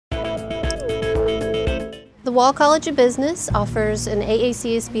The Wall College of Business offers an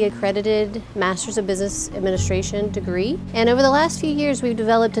AACSB accredited Master's of Business Administration degree. And over the last few years, we've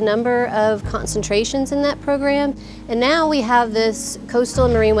developed a number of concentrations in that program. And now we have this Coastal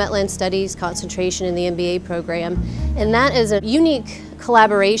and Marine Wetland Studies concentration in the MBA program. And that is a unique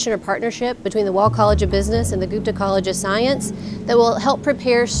collaboration or partnership between the Wall College of Business and the Gupta College of Science that will help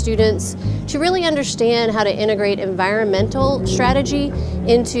prepare students to really understand how to integrate environmental strategy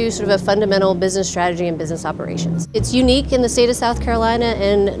into sort of a fundamental business strategy and business operations. It's unique in the state of South Carolina,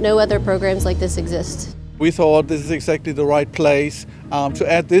 and no other programs like this exist. We thought this is exactly the right place to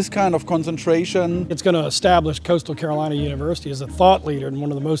add this kind of concentration. It's going to establish Coastal Carolina University as a thought leader in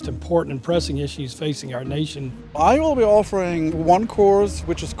one of the most important and pressing issues facing our nation. I will be offering one course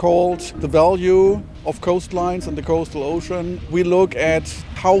which is called The Value of Coastlines and the Coastal Ocean. We look at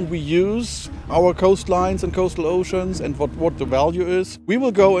how we use our coastlines and coastal oceans and what the value is. We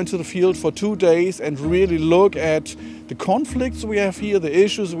will go into the field for 2 days and really look at the conflicts we have here, the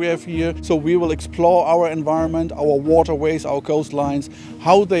issues we have here. So we will explore our environment, our waterways, our coastlines,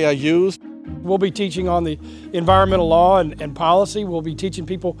 how they are used. We'll be teaching on the environmental law and policy. We'll be teaching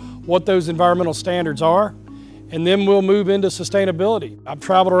people what those environmental standards are. And then we'll move into sustainability. I've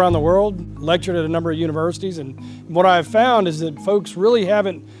traveled around the world, lectured at a number of universities, and what I've found is that folks really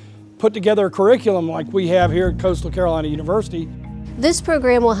haven't put together a curriculum like we have here at Coastal Carolina University. This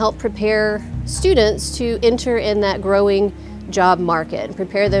program will help prepare students to enter in that growing job market and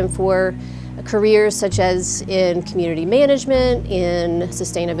prepare them for careers such as in community management, in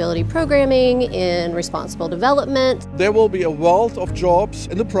sustainability programming, in responsible development. There will be a wealth of jobs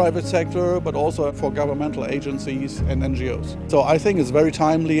in the private sector, but also for governmental agencies and NGOs. So I think it's very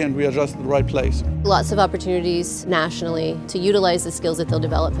timely and we are just in the right place. Lots of opportunities nationally to utilize the skills that they'll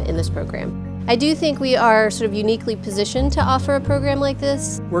develop in this program. I do think we are sort of uniquely positioned to offer a program like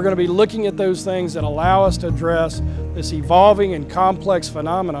this. We're going to be looking at those things that allow us to address this evolving and complex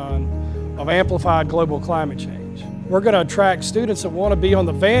phenomenon of amplified global climate change. We're going to attract students that want to be on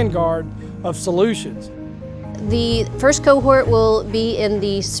the vanguard of solutions. The first cohort will be in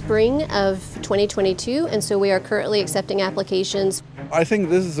the spring of 2022, and so we are currently accepting applications. I think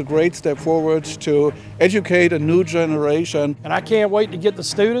this is a great step forward to educate a new generation. And I can't wait to get the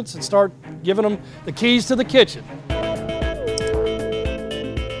students and start giving them the keys to the kitchen.